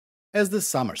As the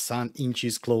summer sun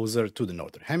inches closer to the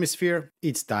northern hemisphere,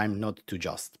 it's time not to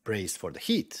just brace for the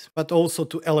heat, but also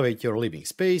to elevate your living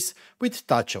space with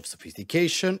touch of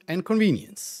sophistication and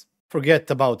convenience. Forget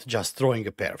about just throwing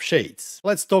a pair of shades.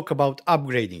 Let's talk about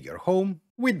upgrading your home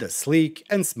with the sleek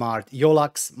and smart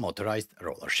Yoolax motorized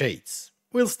roller shades.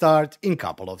 We'll start in a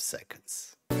couple of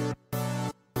seconds.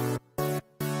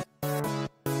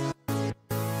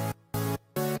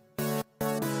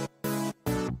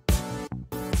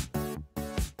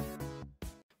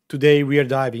 Today we are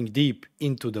diving deep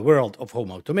into the world of home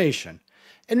automation,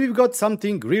 and we've got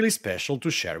something really special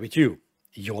to share with you: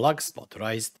 Yoolax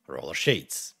motorized roller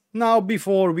shades. Now,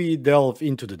 before we delve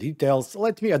into the details,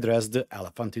 let me address the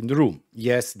elephant in the room.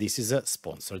 Yes, this is a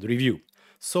sponsored review.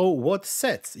 So what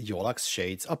sets Yoolax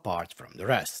shades apart from the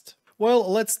rest?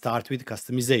 Well, let's start with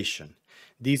customization.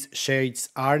 These shades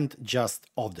aren't just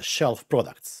off-the-shelf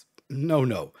products.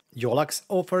 No. Yoolax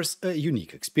offers a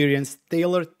unique experience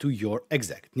tailored to your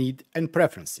exact need and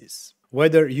preferences.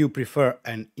 Whether you prefer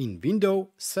an in-window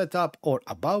setup or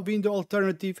above-window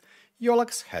alternative,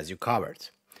 Yoolax has you covered.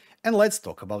 And let's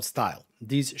talk about style.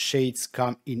 These shades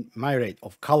come in myriad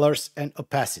of colors and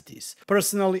opacities.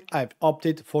 Personally, I've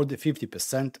opted for the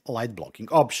 50% light blocking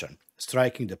option,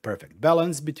 striking the perfect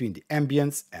balance between the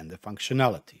ambience and the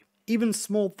functionality. Even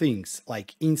small things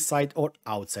like inside or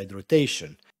outside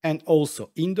rotation, and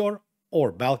also indoor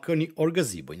or balcony or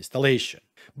gazebo installation.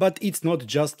 But it's not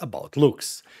just about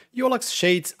looks. Yoolax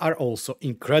shades are also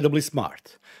incredibly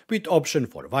smart, with option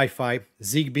for Wi-Fi,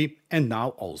 Zigbee, and now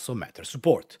also Matter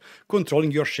support. Controlling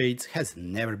your shades has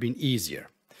never been easier.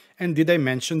 And did I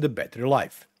mention the battery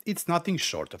life? It's nothing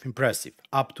short of impressive,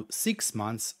 up to 6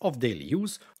 months of daily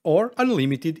use or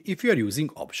unlimited if you are using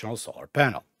optional solar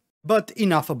panel. But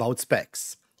enough about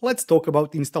specs. Let's talk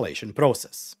about installation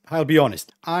process. I'll be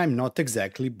honest, I'm not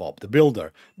exactly Bob the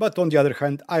Builder, but on the other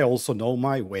hand, I also know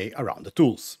my way around the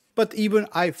tools. But even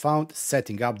I found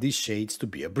setting up these shades to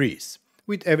be a breeze,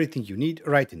 with everything you need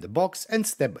right in the box and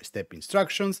step-by-step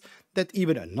instructions that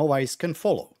even a novice can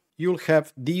follow. You'll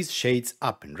have these shades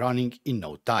up and running in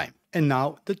no time. And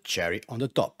now the cherry on the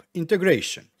top: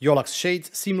 integration. Yoolax shades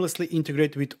seamlessly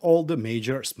integrate with all the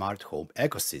major smart home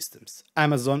ecosystems: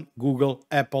 Amazon, Google,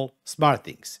 Apple,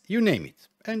 SmartThings, you name it.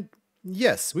 And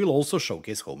yes, we'll also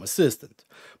showcase Home Assistant.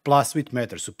 Plus, with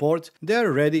Matter support, they are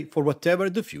ready for whatever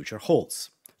the future holds.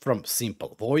 From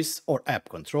simple voice or app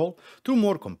control to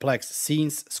more complex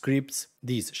scenes, scripts,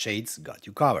 these shades got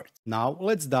you covered. Now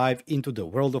let's dive into the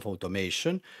world of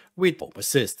automation with Home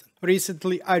Assistant.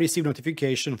 Recently, I received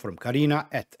notification from Karina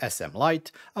at SM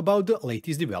Lite about the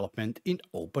latest development in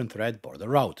OpenThread border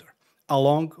router,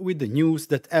 along with the news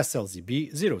that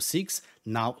SLZB06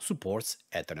 now supports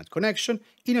Ethernet connection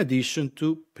in addition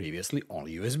to previously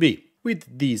only USB.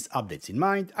 With these updates in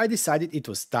mind, I decided it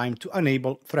was time to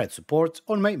enable thread support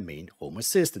on my main Home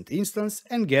Assistant instance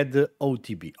and get the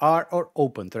OTBR or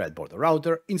OpenThread border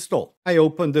router installed. I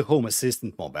opened the Home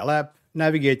Assistant mobile app,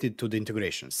 navigated to the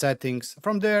integration settings.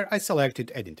 From there, I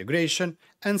selected Add Integration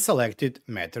and selected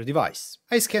Matter device.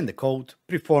 I scanned the code,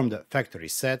 performed a factory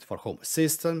set for Home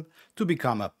Assistant to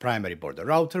become a primary border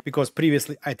router because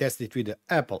previously I tested it with the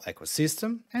Apple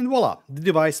ecosystem, and voila, the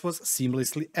device was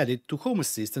seamlessly added to Home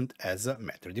Assistant as a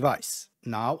Matter device.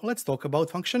 Now let's talk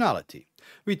about functionality.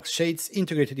 With shades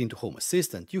integrated into Home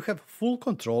Assistant, you have full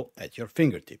control at your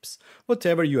fingertips.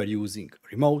 Whatever you are using,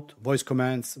 remote, voice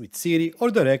commands, with Siri or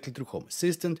directly through Home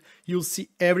Assistant, you'll see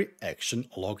every action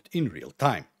logged in real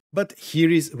time. But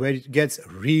here is where it gets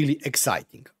really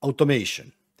exciting: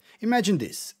 automation. Imagine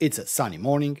this: it's a sunny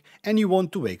morning and you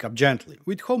want to wake up gently.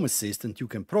 With Home Assistant, you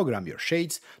can program your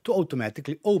shades to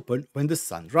automatically open when the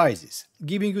sun rises,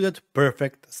 giving you that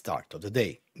perfect start of the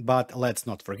day. But let's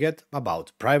not forget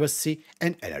about privacy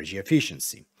and energy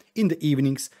efficiency. In the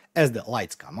evenings, as the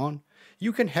lights come on,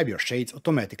 you can have your shades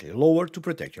automatically lowered to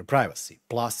protect your privacy.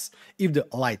 Plus, if the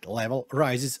light level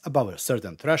rises above a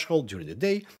certain threshold during the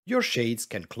day, your shades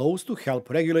can close to help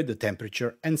regulate the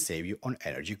temperature and save you on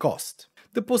energy cost.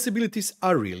 The possibilities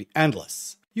are really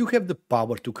endless. You have the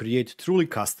power to create truly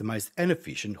customized and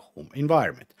efficient home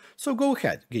environment. So go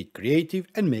ahead, get creative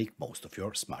and make most of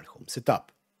your smart home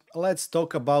setup. Let's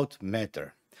talk about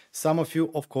Matter. Some of you,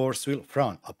 of course, will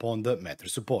frown upon the Matter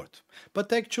support,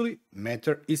 but actually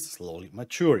Matter is slowly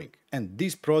maturing, and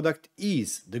this product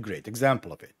is the great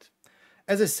example of it.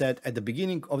 As I said at the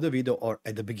beginning of the video, or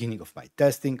at the beginning of my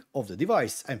testing of the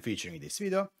device I'm featuring in this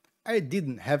video, I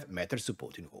didn't have Matter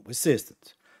support in Home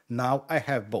Assistant. Now I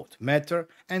have both Matter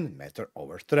and Matter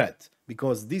over Thread,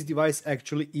 because this device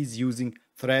actually is using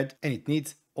Thread and it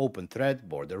needs OpenThread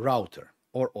border router,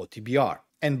 or OTBR.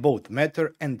 And both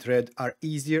Matter and Thread are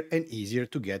easier and easier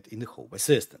to get in the Home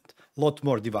Assistant. Lot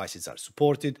more devices are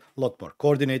supported, lot more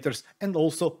coordinators, and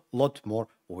also lot more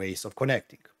ways of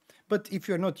connecting. But if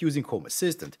you are not using Home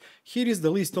Assistant, here is the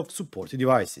list of supported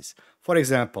devices. For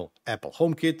example, Apple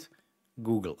HomeKit,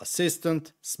 Google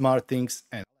Assistant, SmartThings,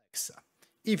 and Alexa.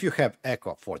 If you have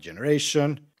Echo 4th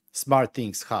generation,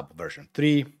 SmartThings Hub version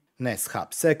 3, Nest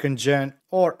Hub 2nd gen,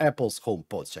 or Apple's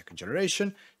HomePod 2nd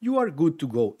generation, you are good to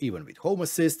go even with Home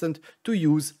Assistant to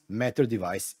use Matter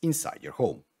device inside your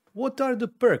home. What are the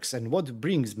perks and what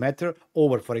brings Matter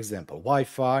over, for example,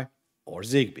 Wi-Fi or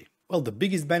Zigbee? Well, the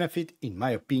biggest benefit, in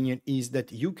my opinion, is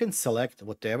that you can select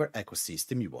whatever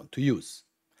ecosystem you want to use.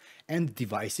 And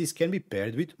devices can be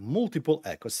paired with multiple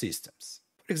ecosystems.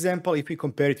 For example, if we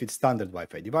compare it with standard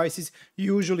Wi-Fi devices,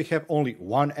 you usually have only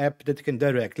one app that can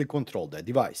directly control that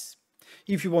device.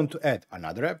 If you want to add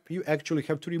another app, you actually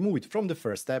have to remove it from the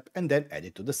first app and then add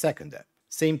it to the second app.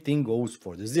 Same thing goes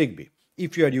for the Zigbee.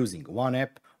 If you are using one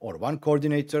app or one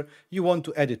coordinator, you want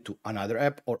to add it to another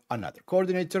app or another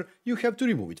coordinator, you have to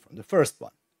remove it from the first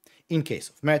one. In case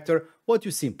of Matter, what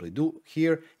you simply do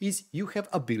here is you have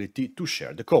ability to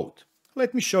share the code.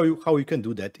 Let me show you how you can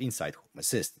do that inside Home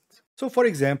Assistant. So for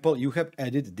example, you have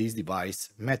added this device,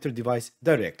 Matter device,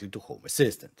 directly to Home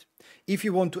Assistant. If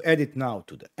you want to add it now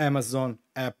to the Amazon,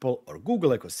 Apple or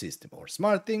Google ecosystem or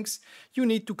SmartThings, you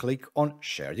need to click on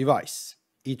Share Device.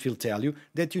 It will tell you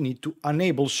that you need to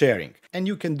enable sharing, and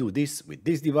you can do this with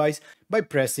this device by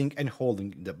pressing and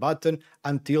holding the button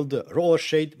until the roller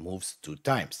shade moves 2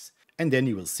 times, and then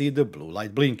you will see the blue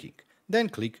light blinking. Then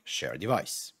click Share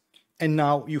Device. And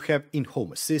now you have in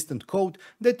Home Assistant code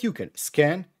that you can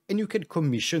scan and you can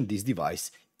commission this device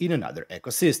in another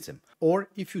ecosystem. Or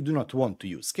if you do not want to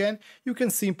use scan, you can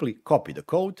simply copy the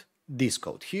code, this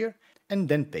code here, and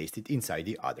then paste it inside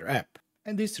the other app.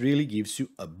 And this really gives you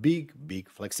a big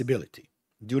flexibility.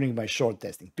 During my short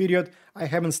testing period, I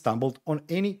haven't stumbled on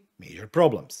any major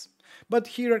problems. But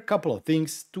here are a couple of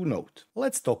things to note.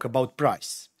 Let's talk about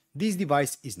price. This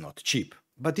device is not cheap,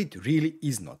 but it really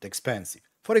is not expensive.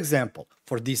 For example,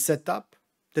 for this setup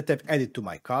that I've added to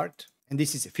my cart, and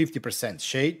this is a 50%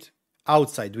 shade,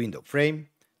 outside window frame,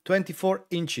 24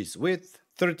 inches width,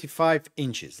 35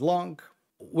 inches long,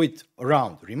 with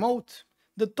round remote,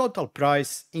 the total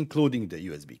price, including the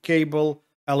USB cable,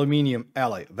 aluminium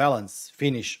alloy valance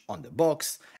finish on the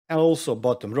box, and also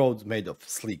bottom rods made of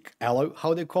sleek alloy,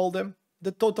 how they call them,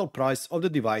 the total price of the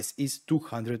device is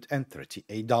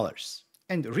 $238.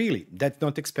 And really, that's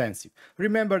not expensive.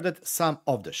 Remember that some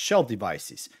of the shelf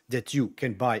devices that you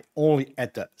can buy only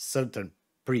at a certain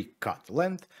pre-cut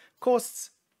length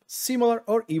costs similar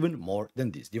or even more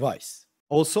than this device.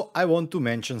 Also, I want to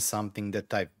mention something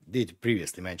that I did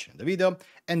previously mention in the video,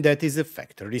 and that is a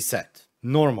factory reset.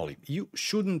 Normally, you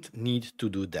shouldn't need to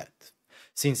do that.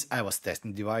 Since I was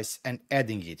testing the device and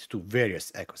adding it to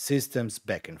various ecosystems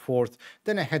back and forth,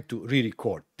 then I had to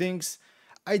re-record things.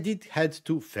 I had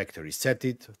to factory reset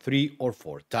it 3 or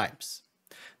 4 times.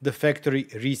 The factory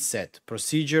reset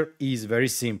procedure is very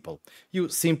simple. You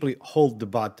simply hold the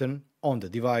button on the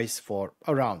device for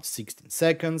around 16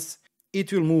 seconds,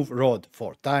 it will move rod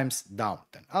 4 times down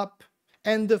and up,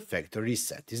 and the factory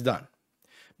reset is done.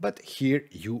 But here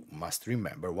you must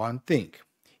remember one thing.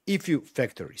 If you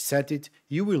factory reset it,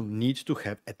 you will need to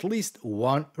have at least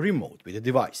one remote with the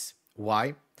device.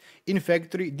 Why? In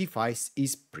factory, device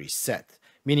is preset,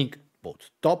 meaning both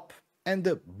top and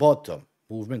the bottom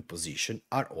movement position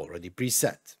are already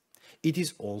preset. It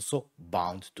is also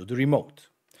bound to the remote.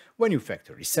 When you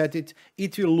factory reset it,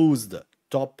 it will lose the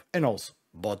top and also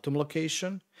bottom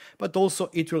location, but also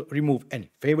it will remove any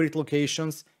favorite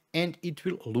locations and it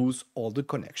will lose all the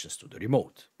connections to the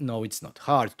remote. Now it's not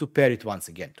hard to pair it once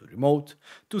again to remote,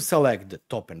 to select the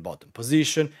top and bottom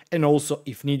position, and also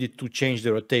if needed to change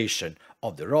the rotation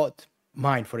of the rod.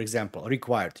 Mine, for example,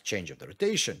 required change of the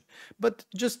rotation, but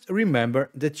just remember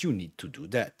that you need to do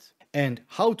that. And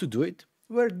how to do it?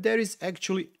 Well, there is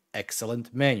actually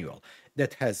excellent manual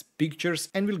that has pictures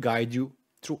and will guide you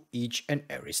through each and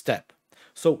every step.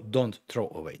 So don't throw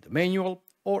away the manual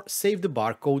or save the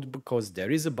barcode, because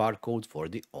there is a barcode for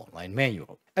the online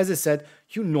manual. As I said,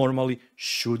 you normally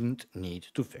shouldn't need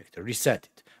to factory reset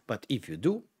it, but if you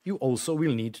do, you also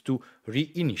will need to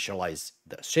reinitialize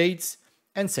the shades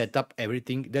and set up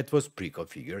everything that was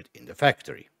pre-configured in the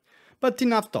factory. But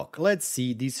enough talk, let's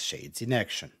see these shades in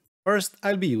action. First,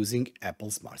 I'll be using Apple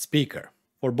Smart Speaker.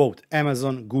 For both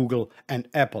Amazon, Google and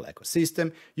Apple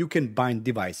ecosystem, you can bind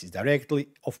devices directly,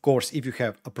 of course if you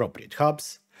have appropriate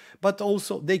hubs, but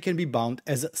also they can be bound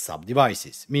as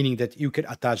sub-devices, meaning that you can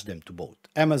attach them to both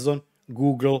Amazon,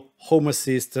 Google, Home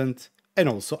Assistant, and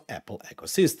also Apple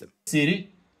ecosystem. Siri,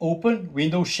 open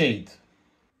window shade.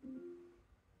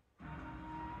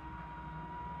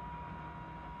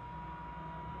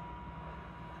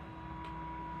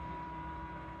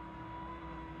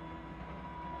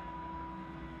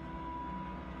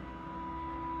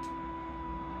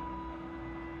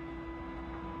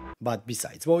 But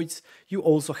besides voice, you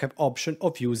also have option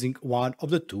of using one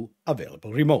of the two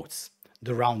available remotes.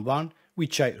 The round one,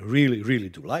 which I really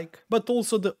do like, but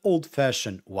also the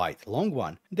old-fashioned white long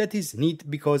one that is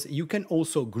neat because you can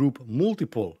also group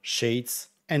multiple shades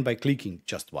and by clicking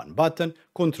just one button,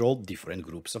 control different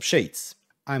groups of shades.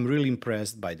 I'm really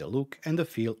impressed by the look and the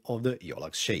feel of the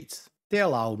Yoolax shades. They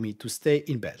allow me to stay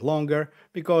in bed longer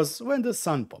because when the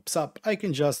sun pops up, I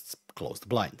can just close the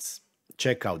blinds.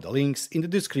 Check out the links in the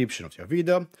description of your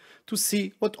video to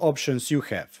see what options you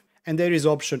have. And there is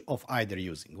option of either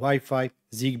using Wi-Fi,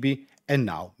 Zigbee and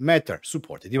now Matter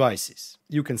supported devices.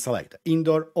 You can select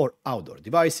indoor or outdoor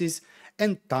devices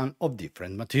and ton of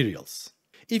different materials.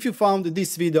 If you found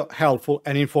this video helpful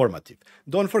and informative,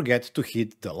 don't forget to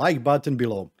hit the like button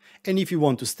below. And if you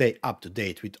want to stay up to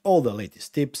date with all the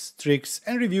latest tips, tricks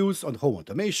and reviews on home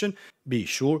automation, be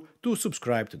sure to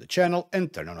subscribe to the channel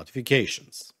and turn on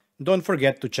notifications. Don't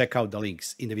forget to check out the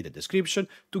links in the video description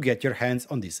to get your hands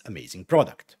on this amazing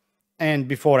product. And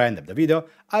before I end up the video,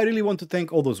 I really want to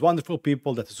thank all those wonderful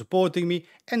people that are supporting me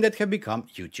and that have become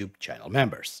YouTube channel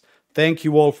members. Thank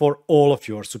you all for all of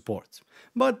your support.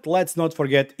 But let's not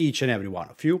forget each and every one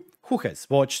of you who has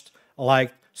watched,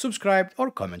 liked, subscribed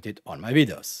or commented on my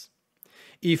videos.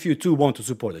 If you too want to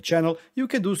support the channel, you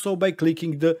can do so by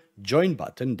clicking the join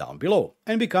button down below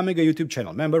and becoming a YouTube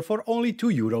channel member for only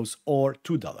 €2 or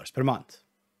 $2 per month.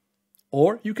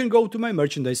 Or you can go to my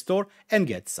merchandise store and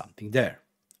get something there.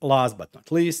 Last but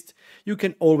not least, you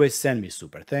can always send me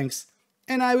super thanks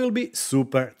and I will be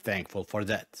super thankful for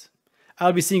that.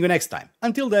 I'll be seeing you next time.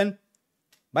 Until then,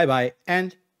 bye bye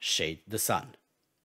and shade the sun.